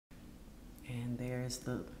There's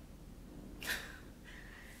the...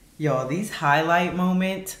 Y'all, these highlight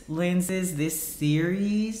moment lenses, this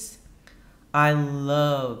series, I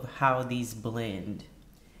love how these blend.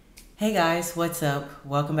 Hey guys, what's up?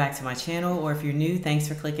 Welcome back to my channel, or if you're new, thanks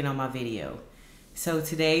for clicking on my video. So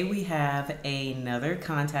today we have another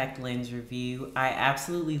contact lens review. I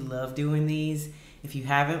absolutely love doing these. If you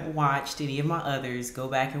haven't watched any of my others, go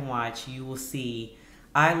back and watch. You will see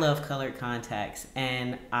I love colored contacts,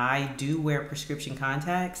 and I do wear prescription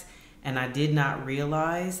contacts, and I did not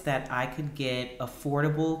realize that I could get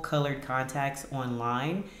affordable colored contacts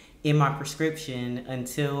online in my prescription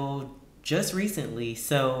until just recently.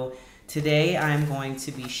 So today I'm going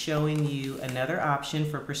to be showing you another option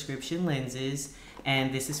for prescription lenses,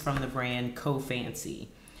 and this is from the brand CoFancy.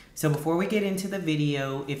 So before we get into the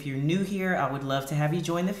video, if you're new here, I would love to have you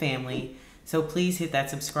join the family. So please hit that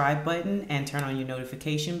subscribe button and turn on your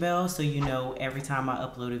notification bell so you know every time I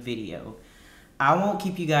upload a video. I won't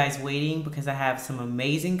keep you guys waiting because I have some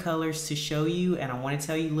amazing colors to show you, and I want to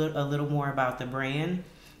tell you a little more about the brand.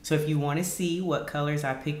 So if you want to see what colors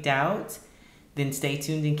I picked out, then stay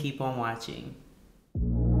tuned and keep on watching.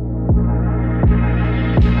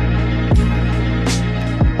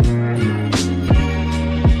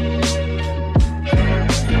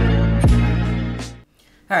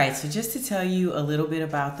 Alright, so just to tell you a little bit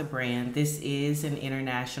about the brand, this is an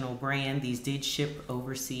international brand. These did ship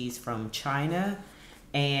overseas from China,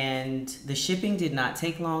 and the shipping did not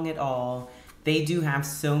take long at all. They do have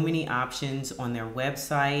so many options on their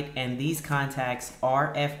website, and these contacts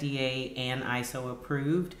are FDA and ISO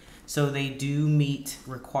approved, so they do meet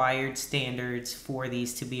required standards for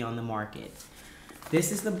these to be on the market.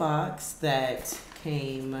 This is the box that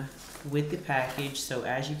came with the package. So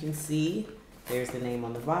as you can see, there's the name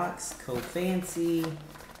on the box, CoFancy,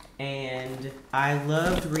 and I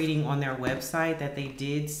loved reading on their website that they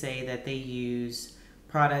did say that they use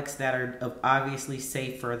products that are obviously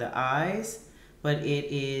safe for the eyes, but it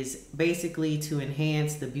is basically to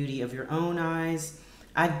enhance the beauty of your own eyes.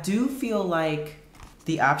 I do feel like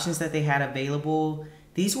the options that they had available,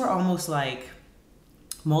 these were almost like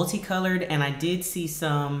multicolored, and I did see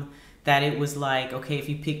some that it was like, okay, if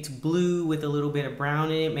you picked blue with a little bit of brown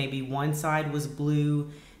in it, maybe one side was blue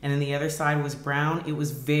and then the other side was brown. It was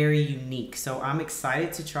very unique. So I'm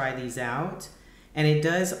excited to try these out. And it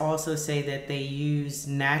does also say that they use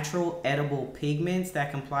natural edible pigments that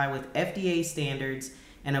comply with FDA standards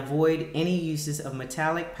and avoid any uses of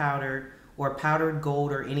metallic powder or powdered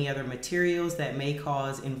gold or any other materials that may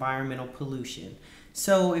cause environmental pollution.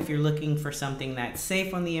 So if you're looking for something that's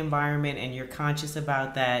safe on the environment and you're conscious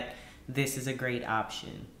about that, this is a great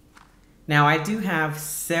option. Now I do have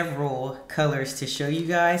several colors to show you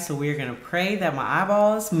guys, so we're gonna pray that my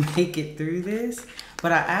eyeballs make it through this.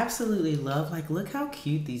 But I absolutely love, like, look how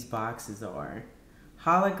cute these boxes are.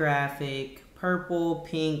 Holographic, purple,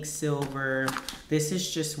 pink, silver. This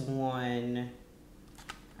is just one.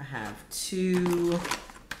 I have 2,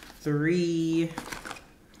 3.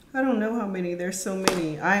 I don't know how many, there's so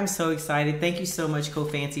many. I am so excited. Thank you so much,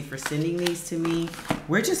 CoFancy, for sending these to me.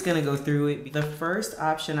 We're just gonna go through it. The first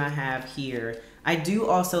option I have here, I do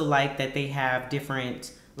also like that they have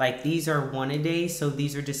different, like these are one a day, so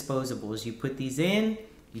these are disposables. You put these in,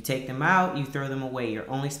 you take them out, you throw them away.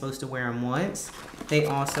 You're only supposed to wear them once. They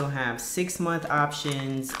also have 6-month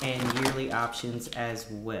options and yearly options as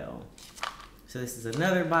well. So this is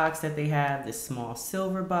another box that they have, this small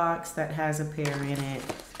silver box that has a pair in it.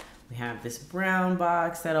 We have this brown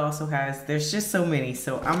box that also has, there's just so many.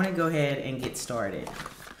 So I'm gonna go ahead and get started.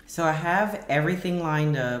 So I have everything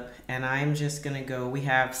lined up, and I'm just gonna go, we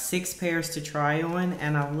have 6 pairs to try on,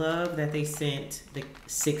 and I love that they sent the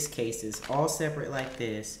 6 cases, all separate like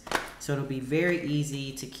this. So it'll be very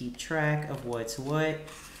easy to keep track of what's what.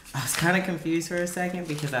 I was kind of confused for a second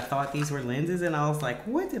because I thought these were lenses, and I was like,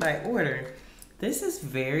 what did I order? This is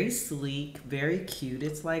very sleek, very cute.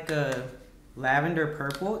 It's like a lavender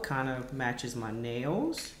purple. It kind of matches my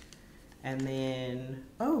nails. And then,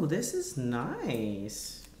 oh, this is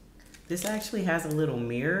nice. This actually has a little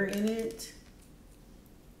mirror in it.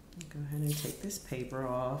 Go ahead and take this paper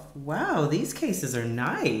off. Wow, these cases are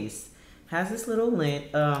nice. Has this little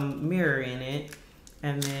mirror in it.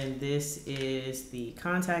 And then this is the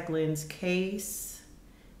contact lens case.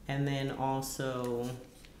 And then also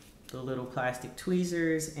the little plastic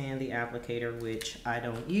tweezers and the applicator, which I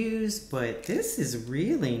don't use, but this is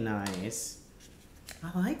really nice.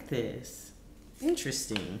 I like this.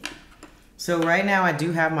 Interesting. So right now I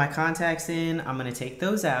do have my contacts in. I'm gonna take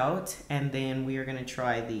those out, and then we are gonna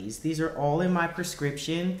try these. These are all in my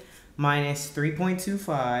prescription, minus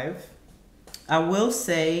 3.25. I will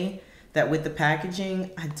say that with the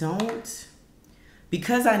packaging, I don't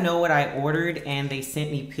because I know what I ordered and they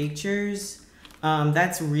sent me pictures,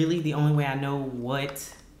 that's really the only way I know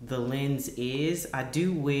what the lens is. I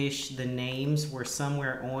do wish the names were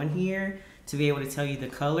somewhere on here to be able to tell you the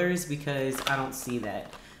colors, because I don't see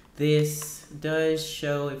that. This does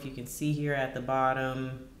show, if you can see here at the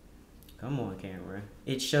bottom, come on camera,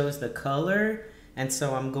 it shows the color, and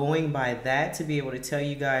so I'm going by that to be able to tell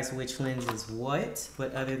you guys which lens is what,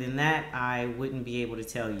 but other than that I wouldn't be able to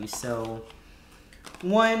tell you. So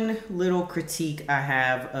one little critique I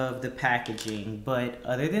have of the packaging, but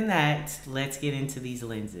other than that, let's get into these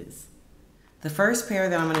lenses. The first pair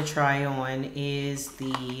that I'm going to try on is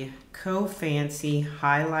the CoFancy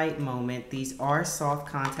Highlight Moment. These are soft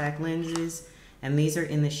contact lenses, and these are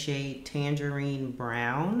in the shade Tangerine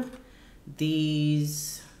Brown.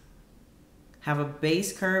 These have a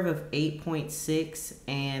base curve of 8.6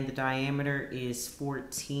 and the diameter is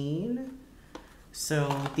 14.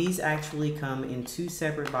 So these actually come in two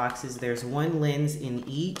separate boxes. There's one lens in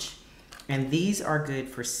each, and these are good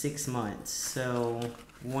for 6 months. So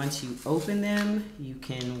once you open them, you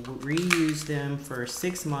can reuse them for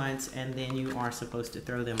 6 months, and then you are supposed to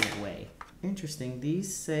throw them away. Interesting,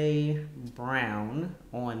 these say brown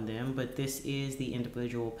on them, but this is the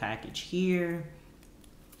individual package here.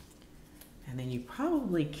 And then you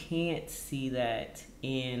probably can't see that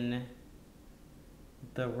in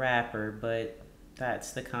the wrapper, but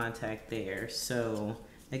that's the contact there. So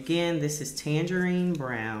again, this is Tangerine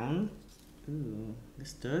Brown. Ooh,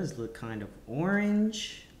 this does look kind of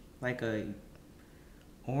orange, like a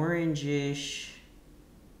orangish,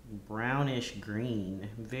 brownish green.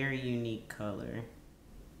 Very unique color.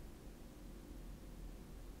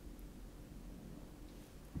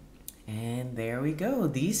 And there we go.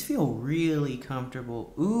 These feel really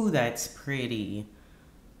comfortable. Ooh, that's pretty.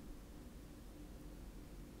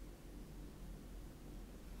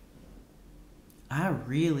 I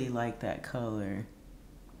really like that color.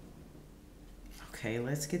 Okay,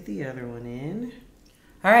 let's get the other one in.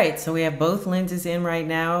 All right, so we have both lenses in right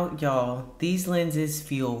now. Y'all, these lenses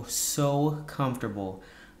feel so comfortable.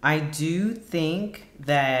 I do think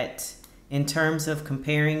that in terms of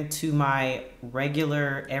comparing to my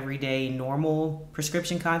regular, everyday, normal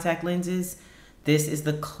prescription contact lenses, this is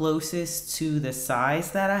the closest to the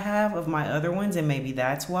size that I have of my other ones, and maybe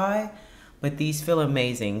that's why, but these feel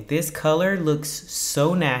amazing. This color looks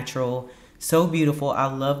so natural, so beautiful. I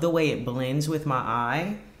love the way it blends with my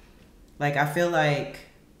eye. Like, I feel like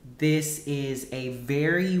this is a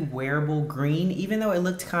very wearable green, even though it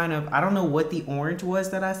looked kind of, I don't know what the orange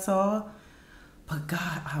was that I saw, but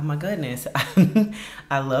God, oh my goodness,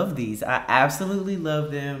 I love these. I absolutely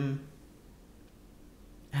love them.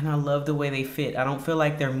 And I love the way they fit. I don't feel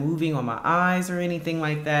like they're moving on my eyes or anything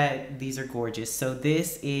like that. These are gorgeous. So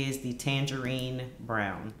this is the Tangerine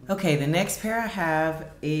Brown. Okay, the next pair I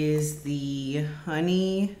have is the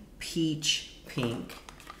Honey Peach Pink.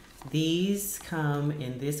 These come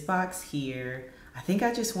in this box here. I think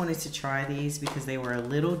I just wanted to try these because they were a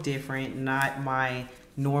little different, not my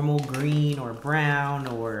normal green or brown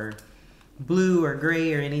or blue or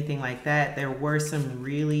gray or anything like that. There were some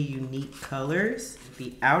really unique colors.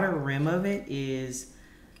 The outer rim of it is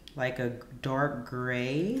like a dark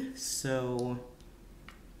gray. So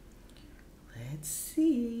let's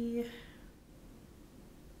see.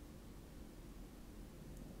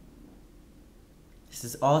 This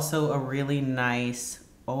is also a really nice,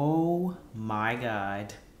 oh my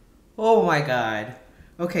God. Oh my God.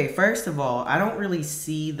 Okay, first of all, I don't really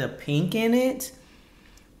see the pink in it,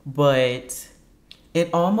 but it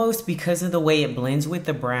almost, because of the way it blends with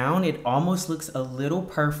the brown, it almost looks a little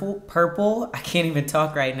purple. I can't even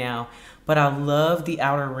talk right now, but I love the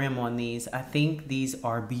outer rim on these. I think these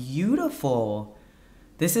are beautiful.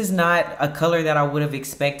 This is not a color that I would have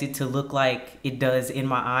expected to look like it does in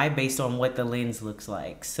my eye based on what the lens looks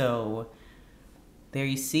like. So there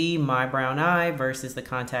you see my brown eye versus the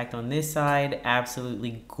contact on this side.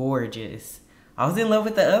 Absolutely gorgeous. I was in love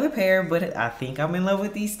with the other pair, but I think I'm in love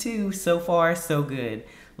with these two. So far, so good.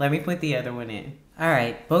 Let me put the other one in. All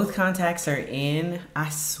right, both contacts are in. I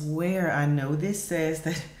swear I know this says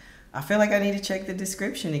that, I feel like I need to check the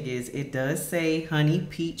description again. It does say Honey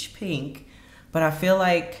Peach Pink, but I feel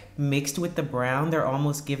like mixed with the brown, they're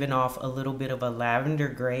almost giving off a little bit of a lavender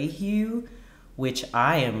gray hue, which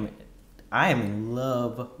I am in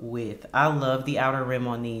love with. I love the outer rim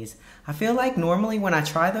on these. I feel like normally when I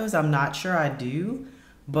try those, I'm not sure I do,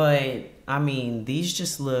 but I mean, these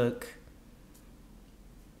just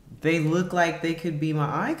they look like they could be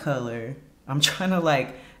my eye color. I'm trying to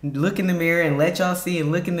like look in the mirror and let y'all see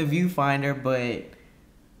and look in the viewfinder, but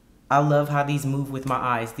I love how these move with my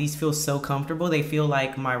eyes. These feel so comfortable. They feel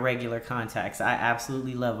like my regular contacts. I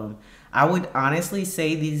absolutely love them. I would honestly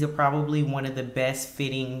say these are probably one of the best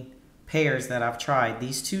fitting pairs that I've tried.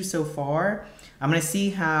 These two so far. I'm going to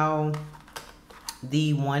see how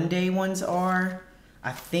the one day ones are.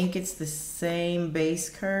 I think it's the same base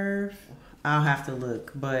curve. I'll have to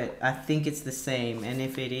look, but I think it's the same. And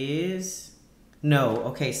if it is, no.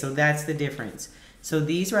 Okay, so that's the difference. So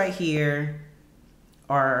these right here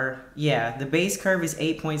are, yeah, the base curve is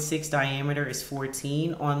 8.6, diameter is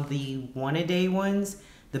 14. On the one a day ones,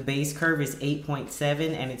 the base curve is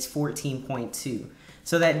 8.7 and it's 14.2.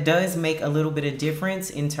 So that does make a little bit of difference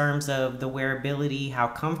in terms of the wearability, how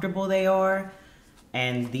comfortable they are.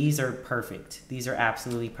 And these are perfect. These are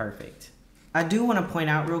absolutely perfect. I do want to point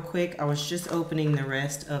out real quick, I was just opening the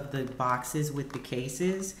rest of the boxes with the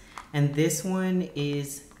cases, and this one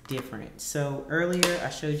is different. So earlier I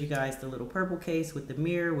showed you guys the little purple case with the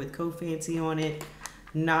mirror with CoFancy on it.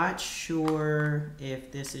 Not sure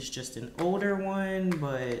if this is just an older one,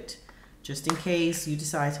 but just in case you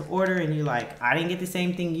decide to order and you're like, I didn't get the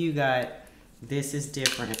same thing you got, this is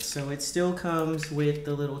different. So it still comes with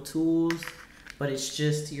the little tools, but it's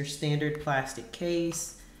just your standard plastic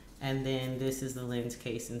case. And then this is the lens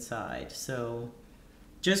case inside. So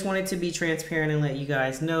just wanted to be transparent and let you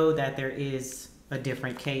guys know that there is a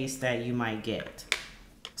different case that you might get.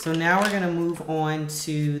 So now we're gonna move on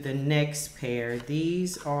to the next pair.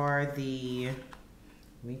 These are the,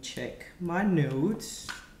 let me check my notes.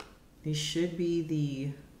 These should be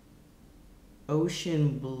the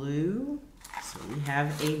ocean blue. So we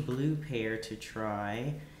have a blue pair to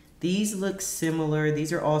try. These look similar.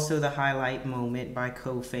 These are also the Highlight Moment by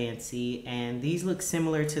CoFancy, and these look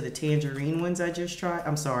similar to the tangerine ones I just tried.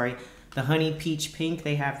 I'm sorry, the honey peach pink.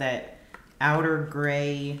 They have that outer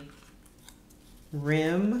gray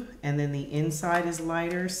rim, and then the inside is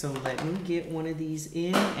lighter. So let me get one of these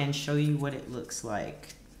in and show you what it looks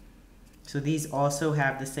like. So these also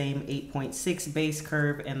have the same 8.6 base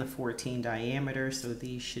curve and the 14 diameter, so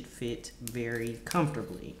these should fit very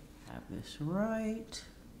comfortably. Have this right.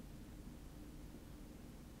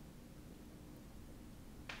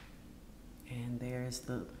 And there's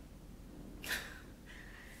the,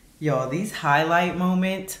 y'all, these Highlight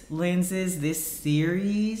Moment lenses, this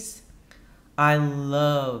series, I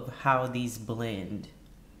love how these blend.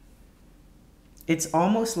 It's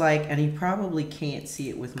almost like, and you probably can't see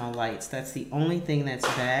it with my lights, that's the only thing that's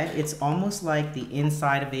bad. It's almost like the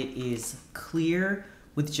inside of it is clear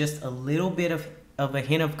with just a little bit of a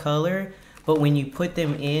hint of color, but when you put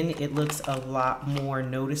them in, it looks a lot more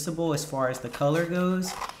noticeable as far as the color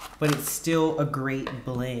goes. But it's still a great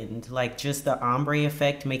blend. Like, just the ombre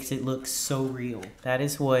effect makes it look so real. That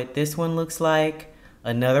is what this one looks like.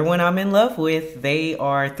 Another one I'm in love with. They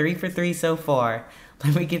are 3 for 3 so far.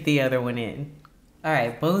 Let me get the other one in. All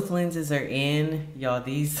right, both lenses are in. Y'all,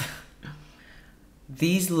 these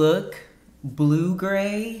look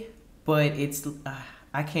blue-gray, but it's,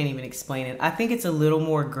 I can't even explain it. I think it's a little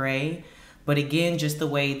more gray, but again, just the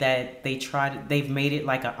way that they've made it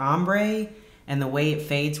like an ombre, and the way it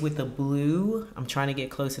fades with the blue. I'm trying to get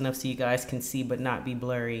close enough so you guys can see but not be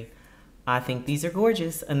blurry. I think these are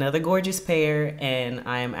gorgeous. Another gorgeous pair, and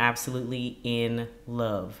I am absolutely in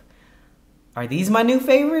love. Are these my new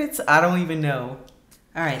favorites? I don't even know.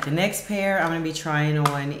 All right, the next pair I'm gonna be trying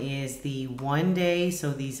on is the one day.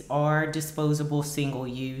 So these are disposable, single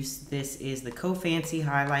use. This is the CoFancy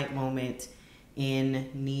Highlight Moment in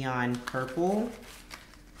neon purple.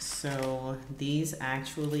 So these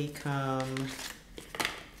actually come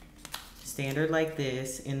standard like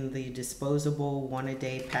this in the disposable one a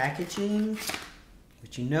day packaging.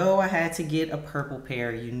 But you know I had to get a purple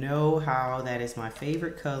pair. You know how that is my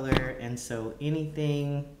favorite color, and so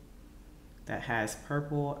anything that has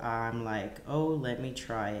purple, I'm like, oh, let me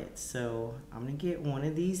try it. So I'm gonna get one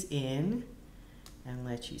of these in and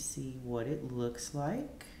let you see what it looks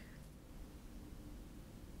like.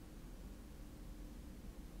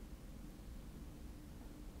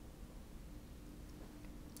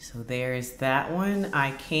 So there's that one.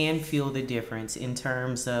 I can feel the difference in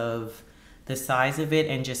terms of the size of it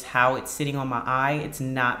and just how it's sitting on my eye. It's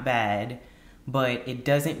not bad, but it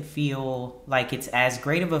doesn't feel like it's as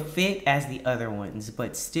great of a fit as the other ones,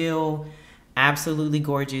 but still absolutely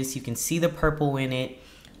gorgeous. You can see the purple in it.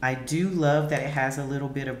 I do love that it has a little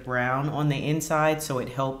bit of brown on the inside, so it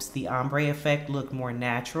helps the ombre effect look more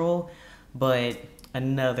natural, but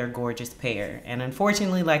another gorgeous pair. And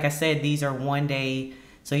unfortunately, like I said, these are one day,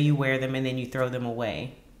 so you wear them and then you throw them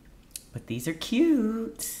away. But these are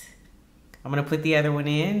cute. I'm gonna put the other one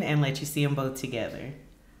in and let you see them both together.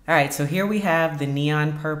 All right, so here we have the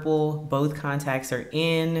neon purple. Both contacts are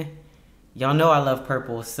in. Y'all know I love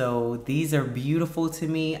purple, so these are beautiful to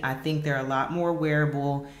me. I think they're a lot more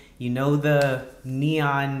wearable. You know, the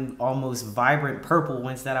neon, almost vibrant purple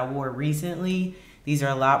ones that I wore recently, these are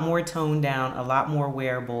a lot more toned down, a lot more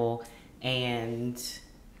wearable, and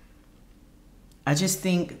I just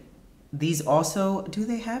think these also, do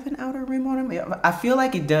they have an outer rim on them? I feel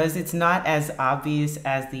like it does. It's not as obvious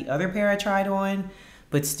as the other pair I tried on,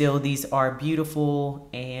 but still these are beautiful.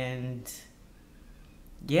 And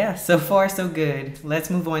yeah, so far so good.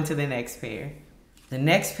 Let's move on to the next pair. The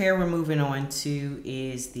next pair we're moving on to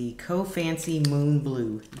is the CoFancy Moon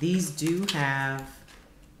Blue. These do have,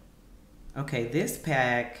 okay, this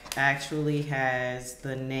pack actually has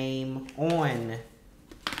the name on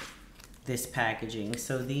this packaging.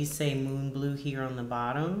 So these say Moon Blue here on the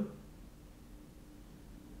bottom.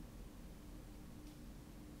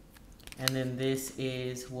 And then this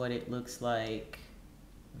is what it looks like,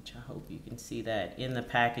 which I hope you can see that in the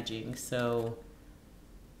packaging. So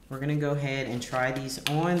we're gonna go ahead and try these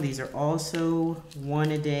on. These are also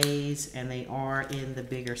 1-a-days and they are in the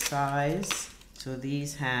bigger size. So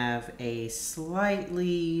these have a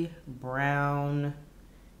slightly brown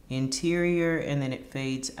interior and then it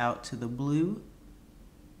fades out to the blue.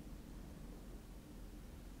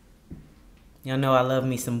 Y'all know I love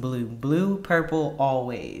me some blue. Blue, purple,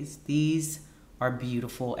 always. These are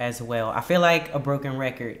beautiful as well. I feel like a broken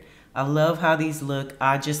record. I love how these look.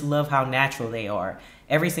 I just love how natural they are.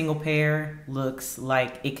 Every single pair looks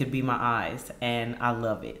like it could be my eyes and I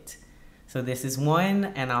love it. So this is one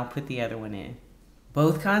and I'll put the other one in.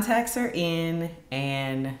 Both contacts are in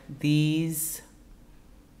and these,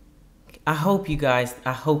 I hope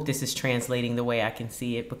this is translating the way I can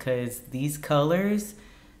see it, because these colors,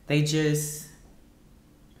 they just,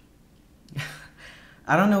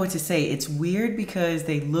 I don't know what to say. It's weird because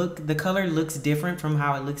the color looks different from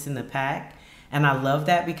how it looks in the pack. And I love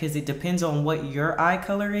that because it depends on what your eye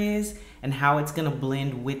color is and how it's gonna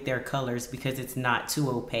blend with their colors because it's not too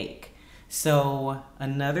opaque. So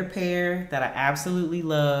another pair that I absolutely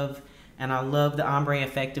love, and I love the ombre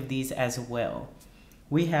effect of these as well.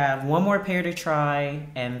 We have one more pair to try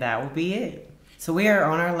and that will be it. So we are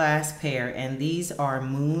on our last pair and these are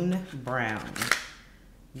Moon Brown.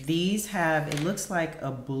 These have, it looks like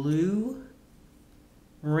a blue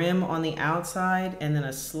rim on the outside and then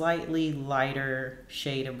a slightly lighter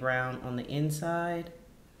shade of brown on the inside.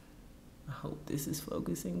 I hope this is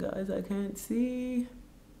focusing, guys. I can't see.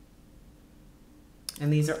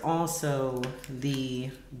 And these are also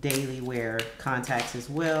the daily wear contacts as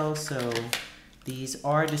well. So these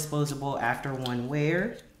are disposable after one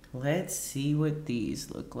wear. Let's see what these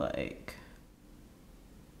look like.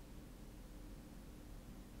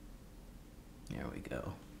 There we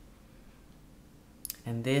go.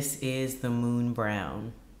 And this is the Moon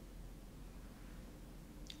Brown.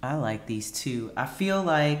 I like these too. I feel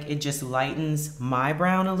like it just lightens my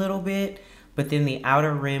brown a little bit, but then the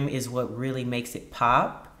outer rim is what really makes it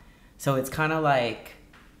pop. So it's kind of like,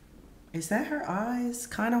 is that her eyes?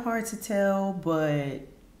 Kind of hard to tell, but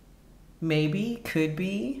maybe, could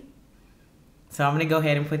be. So I'm gonna go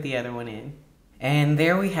ahead and put the other one in. And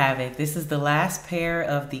there we have it. This is the last pair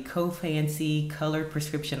of the CoFancy Color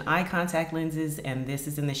Prescription Eye Contact Lenses, and this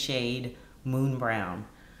is in the shade Moon Brown.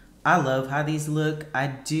 I love how these look. I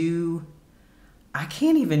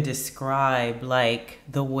can't even describe like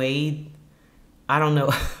the way, I don't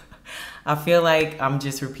know. I feel like I'm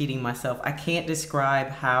just repeating myself. I can't describe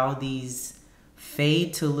how these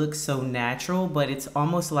fade to look so natural, but it's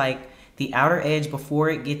almost like the outer edge before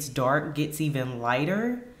it gets dark gets even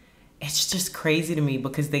lighter. It's just crazy to me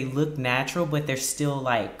because they look natural, but they're still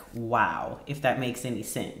like, wow, if that makes any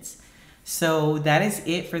sense. So that is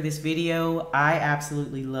it for this video. I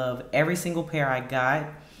absolutely love every single pair I got.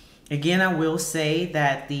 Again, I will say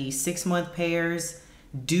that the 6-month pairs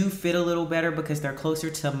do fit a little better because they're closer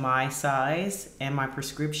to my size and my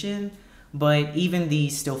prescription, but even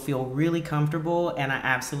these still feel really comfortable and I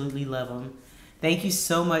absolutely love them. Thank you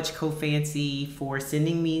so much, CoFancy, for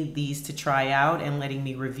sending me these to try out and letting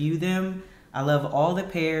me review them. I love all the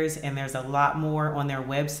pairs and there's a lot more on their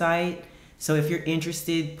website. So if you're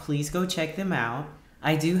interested, please go check them out.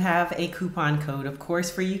 I do have a coupon code, of course,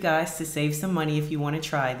 for you guys to save some money if you want to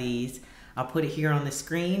try these. I'll put it here on the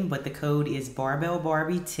screen, but the code is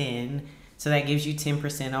BarbellBarbie10. So that gives you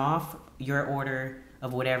 10% off your order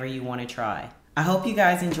of whatever you want to try. I hope you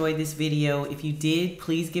guys enjoyed this video. If you did,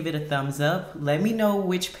 please give it a thumbs up. Let me know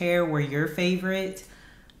which pair were your favorite.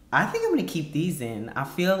 I think I'm gonna keep these in. I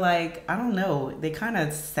feel like, I don't know, they kind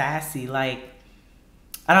of sassy. Like,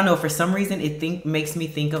 I don't know, for some reason it makes me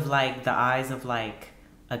think of like the eyes of like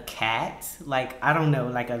a cat. Like, I don't know,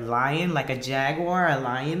 like a lion, like a jaguar, a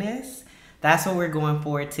lioness. That's what we're going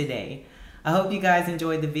for today. I hope you guys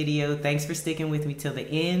enjoyed the video. Thanks for sticking with me till the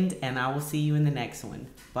end, and I will see you in the next one.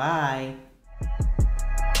 Bye.